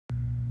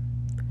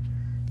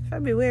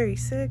February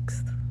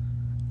 6th.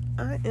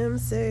 I am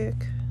sick.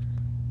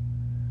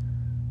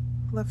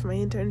 Left my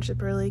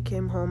internship early,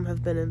 came home,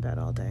 have been in bed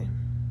all day.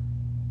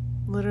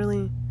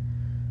 Literally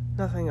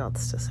nothing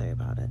else to say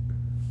about it.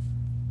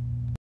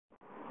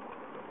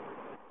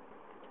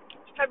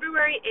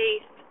 February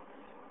 8th.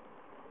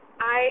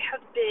 I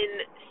have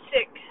been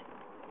sick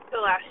the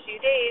last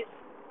few days.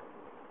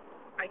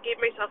 I gave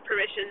myself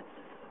permission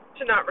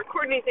to not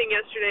record anything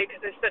yesterday because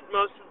I spent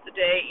most of the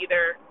day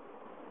either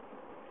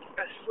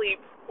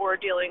asleep or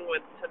dealing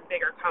with some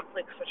bigger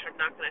conflicts, which I'm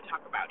not going to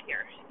talk about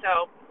here.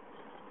 So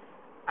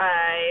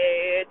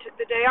I took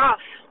the day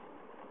off.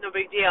 No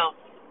big deal.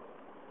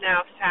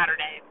 Now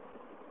Saturday.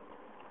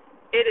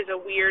 It is a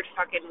weird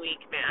fucking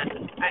week,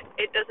 man.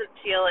 It doesn't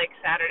feel like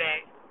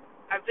Saturday.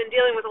 I've been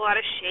dealing with a lot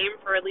of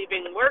shame for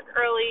leaving work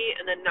early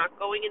and then not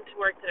going into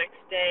work the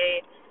next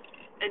day,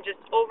 and just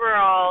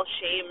overall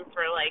shame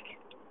for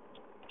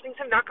things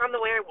have not gone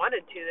the way I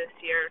wanted to this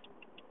year.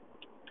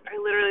 I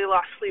literally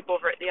lost sleep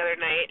over it the other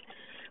night,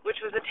 which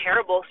was a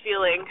terrible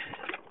feeling.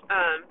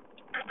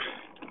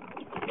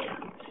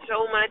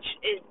 So much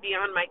is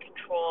beyond my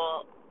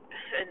control,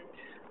 and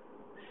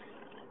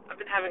I've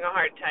been having a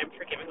hard time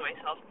forgiving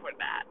myself for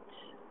that,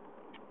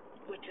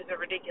 which is a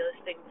ridiculous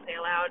thing to say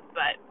aloud,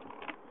 but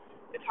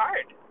it's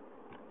hard.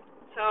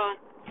 So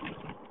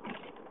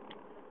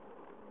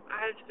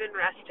I've been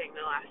resting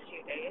the last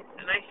few days,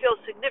 and I feel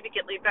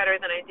significantly better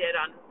than I did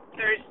on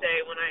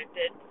Thursday when I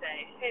did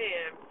say,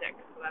 hey, I'm sick,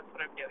 so that's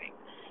what I'm doing.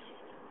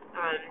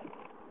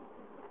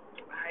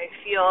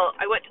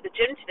 I went to the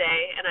gym today,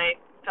 and I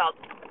felt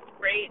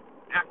great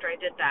after I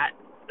did that.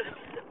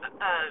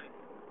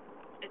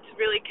 It's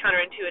really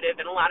counterintuitive,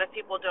 and a lot of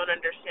people don't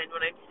understand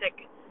when I'm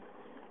sick.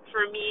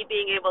 For me,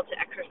 being able to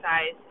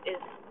exercise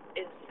is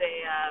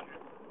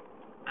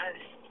a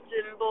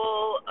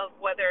symbol of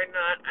whether or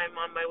not I'm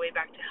on my way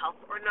back to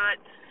health or not.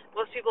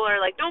 Most people are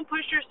like, don't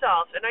push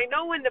yourself, and I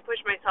know when to push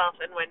myself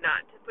and when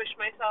not to push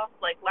myself.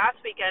 Like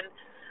last weekend,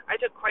 I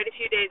took quite a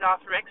few days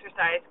off from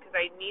exercise because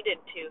I needed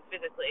to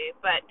physically,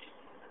 but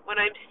when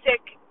I'm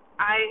sick,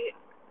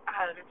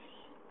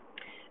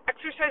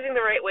 exercising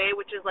the right way,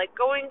 which is like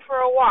going for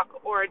a walk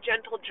or a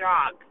gentle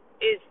jog,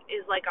 is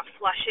like a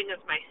flushing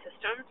of my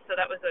system. So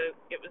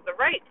it was the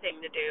right thing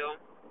to do,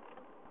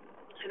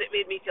 and it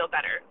made me feel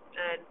better.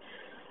 And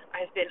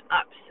I've been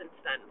up since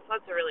then,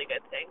 so that's a really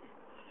good thing.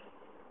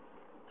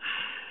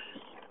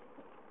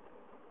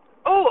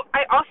 Oh,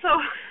 I also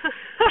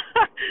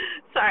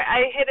sorry,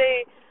 I hit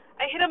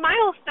a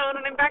milestone,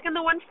 and I'm back in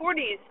the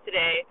 140s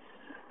today.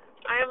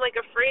 I am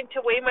afraid to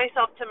weigh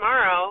myself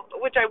tomorrow,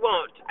 which I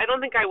won't. I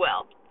don't think I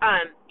will.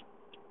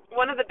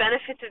 One of the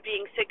benefits of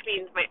being sick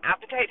means my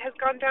appetite has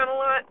gone down a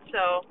lot,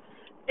 so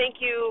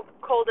thank you,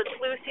 cold and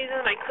flu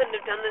season. I couldn't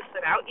have done this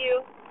without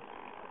you.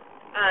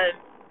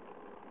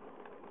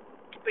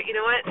 But you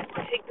know what?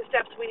 We'll take the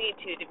steps we need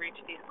to reach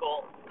these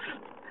goals.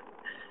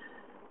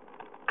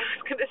 I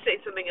was going to say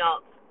something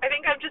else. I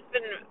think I've just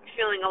been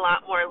feeling a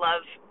lot more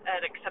love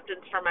and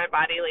acceptance for my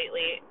body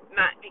lately,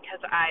 not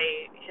because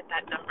I hit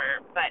that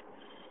number, but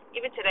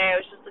even today I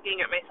was just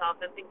looking at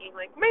myself and thinking,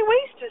 my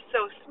waist is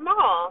so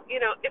small. You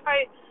know, if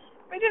I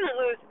didn't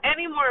lose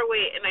any more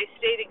weight and I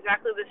stayed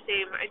exactly the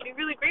same, I'd be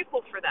really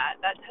grateful for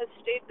that. That has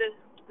stayed that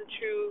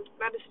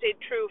has stayed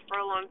true for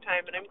a long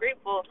time, and I'm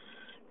grateful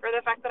for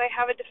the fact that I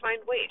have a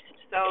defined waist.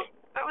 So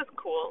that was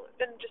cool.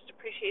 I've been just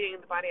appreciating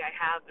the body I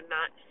have and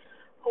not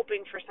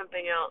hoping for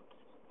something else.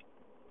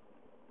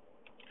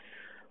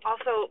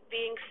 Also,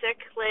 being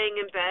sick, laying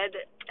in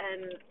bed,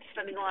 and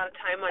spending a lot of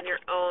time on your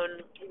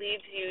own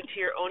leaves you to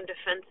your own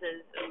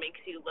defenses and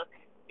makes you look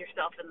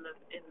yourself in the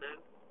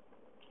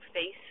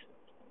face.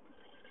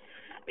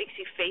 Makes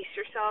you face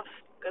yourself.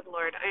 Good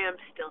Lord, I am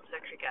still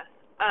sick, I guess.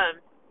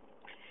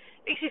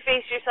 Makes you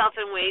face yourself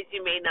in ways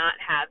you may not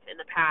have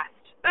in the past.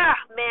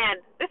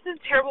 Man, this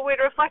is a terrible way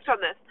to reflect on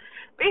this.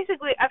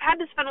 Basically, I've had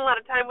to spend a lot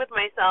of time with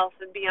myself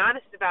and be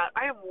honest about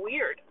I am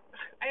weird.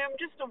 I am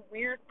just a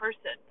weird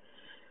person.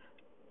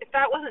 If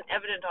that wasn't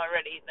evident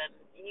already, then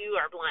you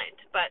are blind.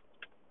 But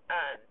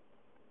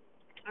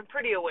I'm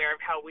pretty aware of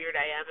how weird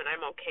I am, and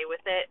I'm okay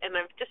with it. And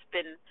I've just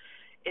been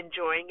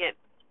enjoying it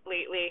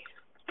lately,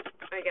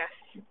 I guess.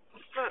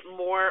 Not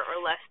more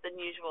or less than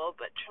usual,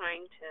 but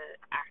trying to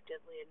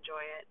actively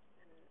enjoy it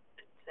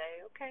and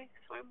say, okay,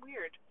 so I'm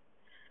weird.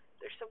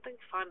 There's something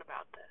fun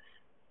about this.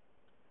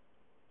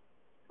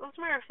 Those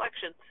are my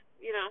reflections.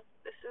 You know,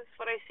 this is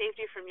what I saved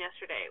you from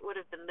yesterday. It would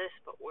have been this,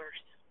 but worse.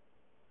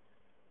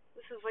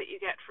 This is what you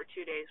get for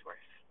 2 days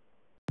worth.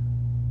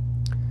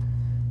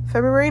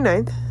 February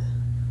 9th.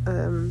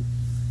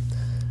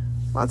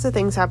 Lots of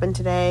things happened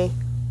today.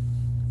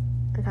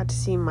 I got to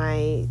see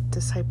my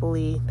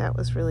disciplee. That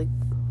was really,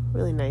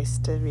 really nice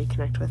to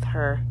reconnect with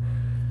her.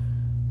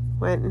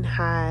 Went and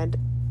had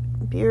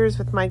beers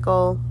with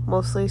Michael,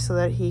 mostly so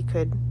that he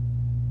could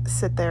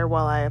sit there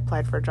while I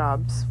applied for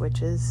jobs,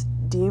 which is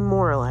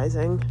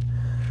demoralizing.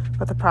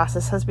 But the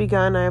process has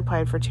begun. I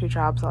applied for 2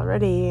 jobs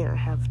already. I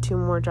have 2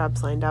 more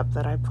jobs lined up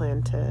that I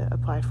plan to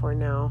apply for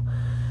now.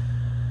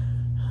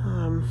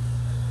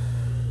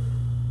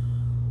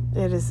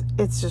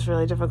 it's just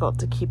really difficult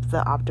to keep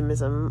the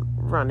optimism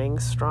running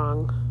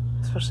strong,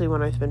 especially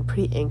when I've been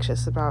pretty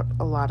anxious about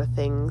a lot of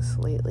things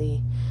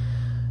lately.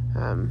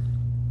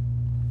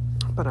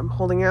 But I'm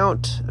holding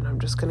out, and I'm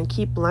just going to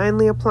keep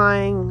blindly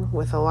applying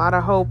with a lot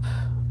of hope,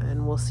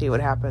 and we'll see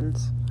what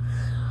happens.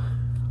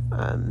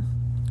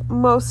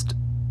 Most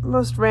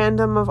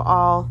random of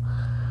all,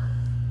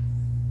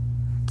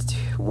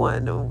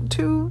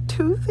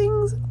 two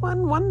things,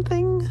 one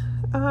thing.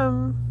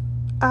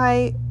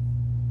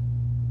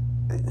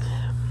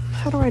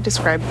 How do I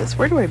describe this?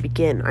 Where do I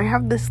begin? I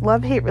have this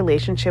love-hate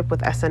relationship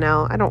with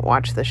SNL. I don't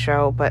watch the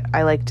show, but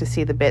I like to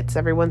see the bits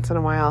every once in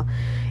a while.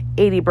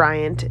 Aidy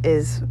Bryant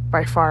is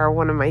by far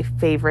one of my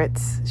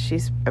favorites.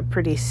 She's a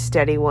pretty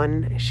steady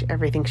one.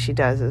 Everything she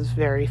does is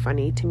very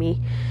funny to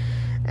me.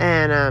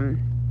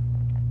 And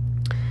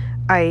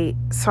I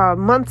saw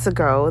months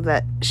ago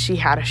that she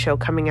had a show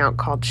coming out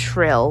called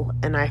Shrill,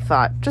 and I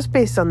thought, just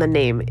based on the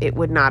name, it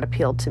would not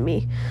appeal to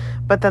me.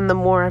 But then the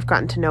more I've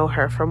gotten to know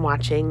her from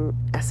watching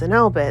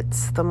SNL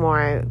bits, the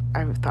more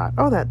I've thought,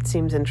 oh, that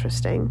seems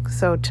interesting.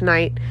 So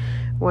tonight,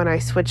 when I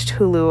switched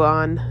Hulu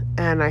on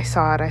and I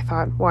saw it, I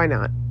thought, why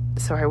not?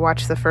 So I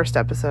watched the first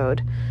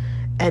episode,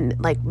 and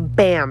like,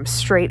 bam,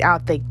 straight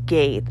out the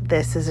gate,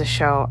 this is a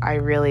show I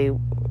really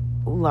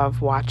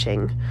love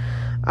watching.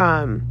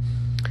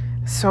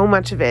 So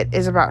much of it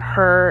is about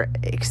her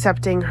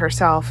accepting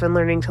herself and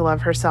learning to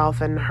love herself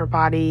and her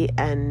body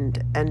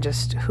and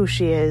just who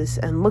she is,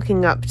 and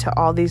looking up to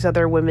all these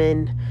other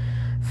women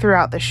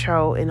throughout the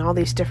show in all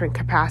these different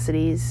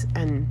capacities.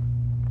 And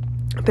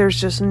there's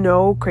just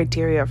no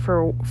criteria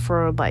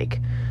for like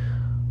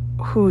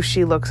who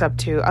she looks up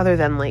to, other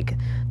than like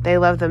they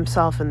love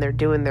themselves and they're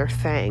doing their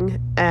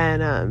thing.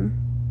 And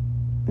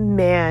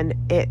man,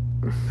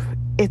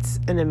 it's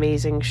an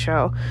amazing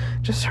show.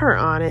 Just her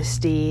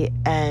honesty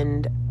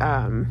and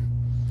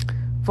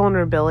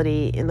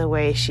vulnerability in the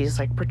way she's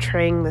like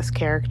portraying this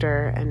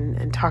character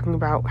and talking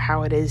about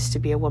how it is to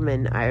be a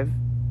woman, I've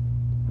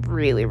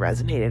really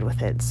resonated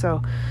with it.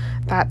 So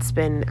that's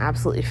been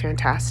absolutely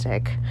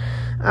fantastic.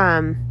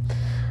 On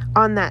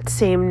that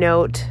same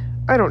note,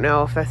 I don't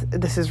know if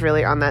this is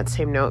really on that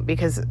same note,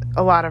 because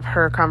a lot of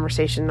her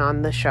conversation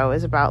on the show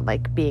is about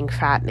like being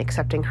fat and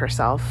accepting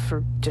herself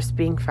for just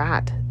being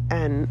fat.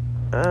 And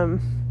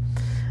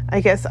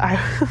I guess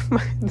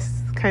this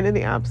is kind of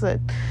the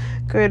opposite.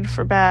 Good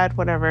for bad,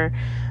 whatever.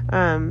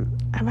 I'm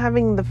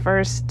having the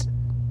first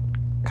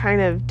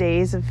kind of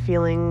days of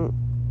feeling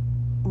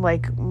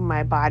like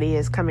my body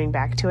is coming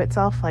back to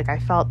itself. Like I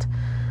felt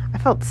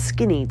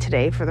skinny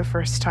today for the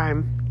first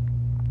time,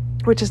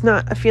 which is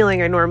not a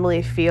feeling I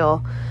normally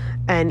feel.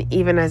 And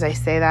even as I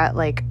say that,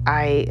 like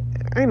I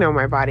know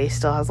my body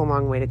still has a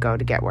long way to go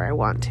to get where I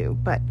want to,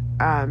 but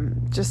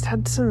just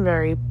had some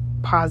very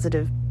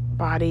positive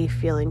body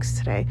feelings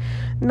today.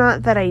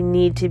 Not that I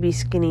need to be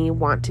skinny,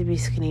 want to be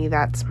skinny,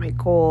 that's my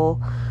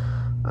goal.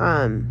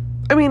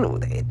 I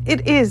mean,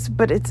 it is,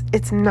 but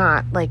it's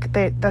not like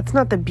that's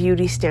not the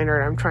beauty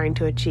standard I'm trying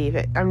to achieve.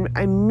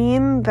 I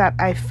mean that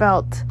I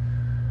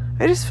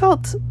just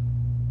felt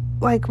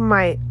like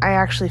I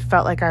actually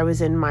felt like I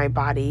was in my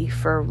body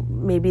for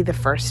maybe the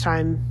first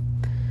time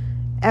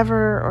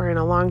ever, or in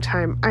a long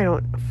time. I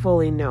don't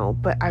fully know,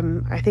 but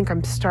I think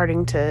I'm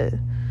starting to.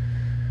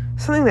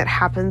 Something that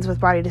happens with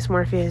body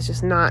dysmorphia is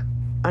just not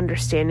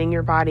understanding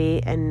your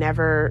body and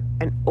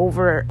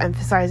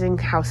overemphasizing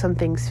how some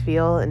things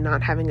feel and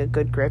not having a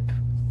good grip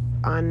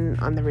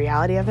on the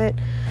reality of it.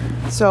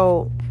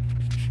 So,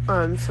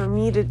 for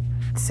me to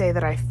say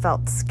that I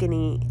felt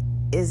skinny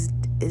is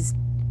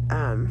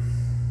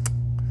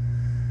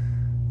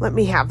let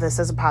me have this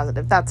as a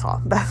positive. That's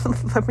all.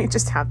 Let me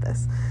just have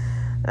this.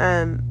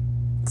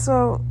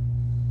 So,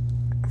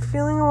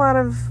 feeling a lot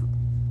of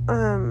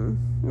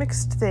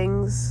mixed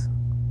things,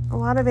 a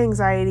lot of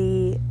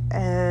anxiety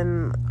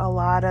and a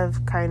lot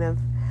of kind of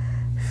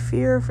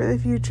fear for the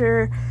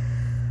future.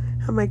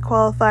 Am I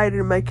qualified?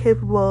 Am I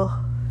capable?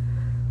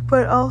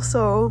 But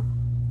also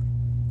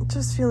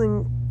just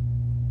feeling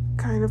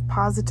kind of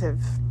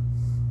positive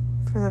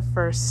for the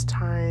first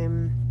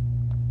time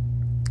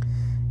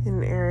in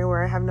an area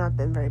where I have not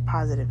been very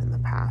positive in the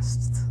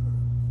past,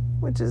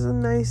 which is a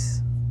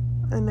nice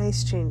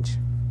change.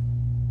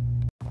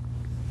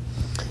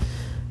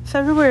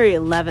 February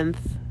 11th,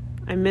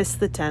 I missed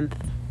the 10th,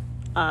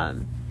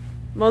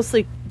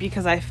 mostly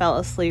because I fell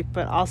asleep,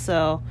 but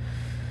also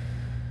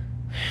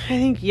I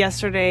think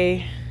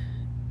yesterday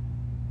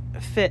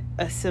fit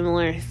a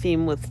similar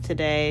theme with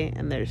today,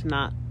 and there's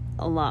not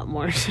a lot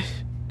more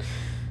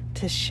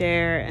to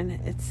share, and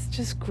it's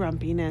just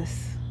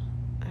grumpiness.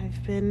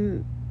 I've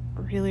been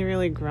really,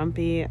 really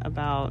grumpy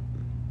about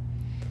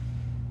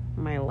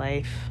my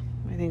life.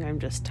 I think I'm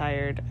just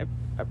tired.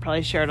 I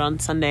probably shared on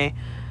Sunday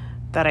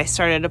that I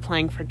started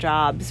applying for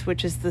jobs,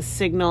 which is the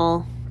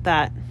signal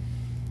that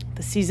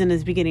the season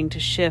is beginning to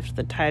shift.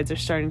 The tides are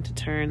starting to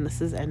turn. This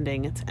is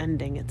ending. It's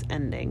ending. It's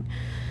ending.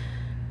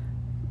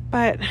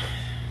 But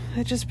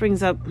it just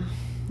brings up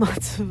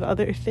lots of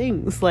other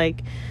things.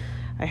 Like,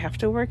 I have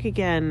to work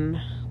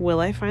again, will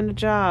I find a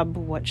job?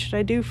 What should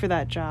I do for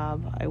that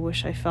job? I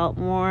wish I felt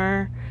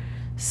more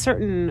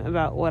certain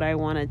about what I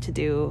wanted to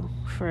do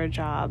for a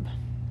job.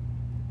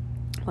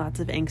 Lots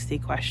of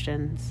angsty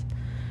questions,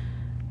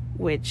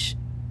 which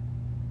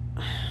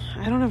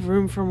I don't have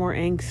room for more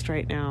angst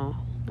right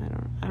now.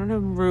 I don't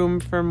have room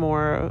for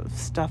more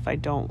stuff I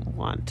don't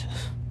want.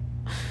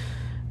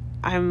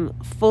 I'm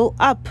full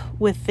up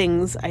with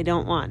things I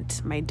don't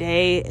want. My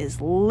day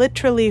is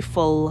literally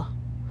full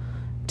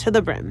to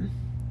the brim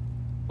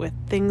with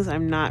things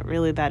I'm not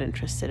really that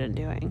interested in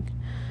doing.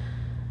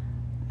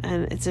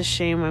 And it's a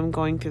shame I'm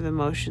going through the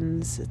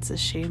motions. It's a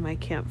shame I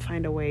can't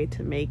find a way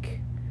to make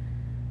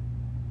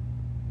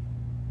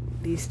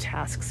these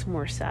tasks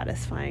more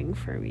satisfying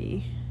for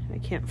me. I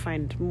can't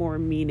find more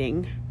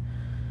meaning.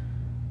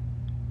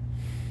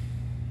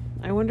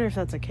 I wonder if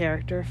that's a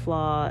character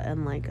flaw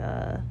and like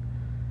a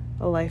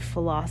life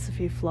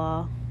philosophy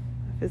flaw.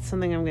 If it's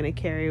something I'm going to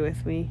carry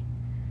with me.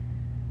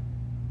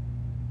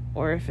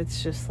 Or if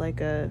it's just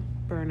like a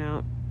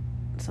burnout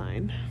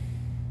sign.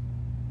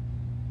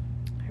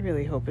 I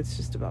really hope it's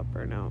just about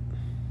burnout.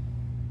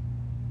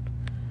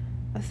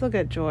 I still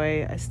get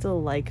joy. I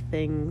still like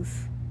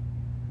things.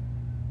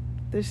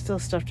 There's still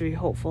stuff to be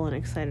hopeful and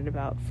excited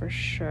about for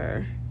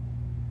sure.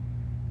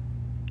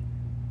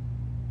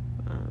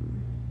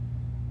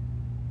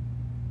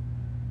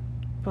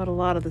 But a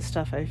lot of the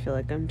stuff I feel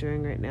like I'm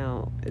doing right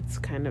now, it's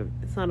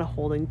not a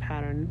holding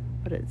pattern,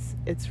 but it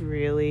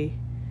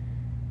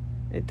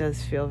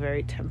does feel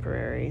very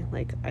temporary.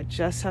 Like, I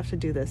just have to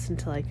do this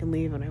until I can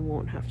leave and I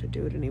won't have to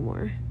do it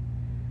anymore.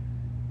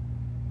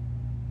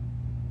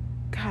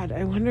 God,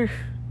 I wonder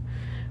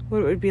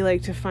what it would be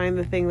like to find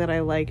the thing that I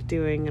like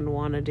doing and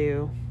want to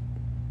do.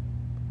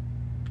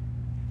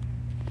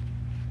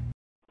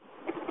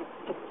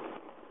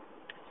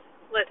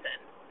 Listen,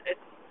 it's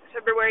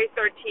February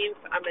 13th.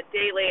 I'm a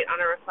day late on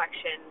a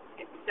reflection.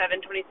 It's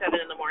 7:27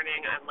 in the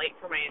morning. I'm late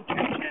for my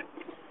internship.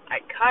 I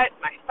cut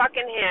my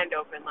fucking hand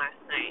open last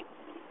night.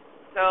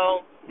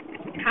 So,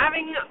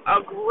 having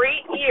a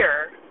great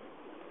year,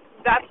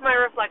 that's my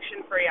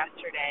reflection for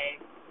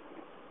yesterday.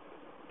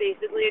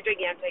 Basically a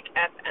gigantic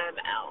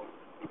FML.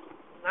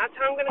 That's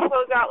how I'm going to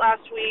close out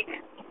last week.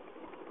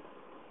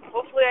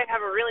 Hopefully I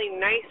have a really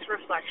nice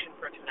reflection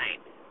for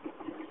tonight.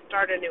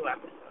 Start a new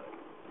episode.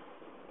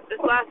 This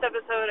last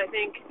episode, I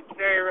think, is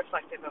very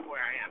reflective of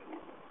where I am.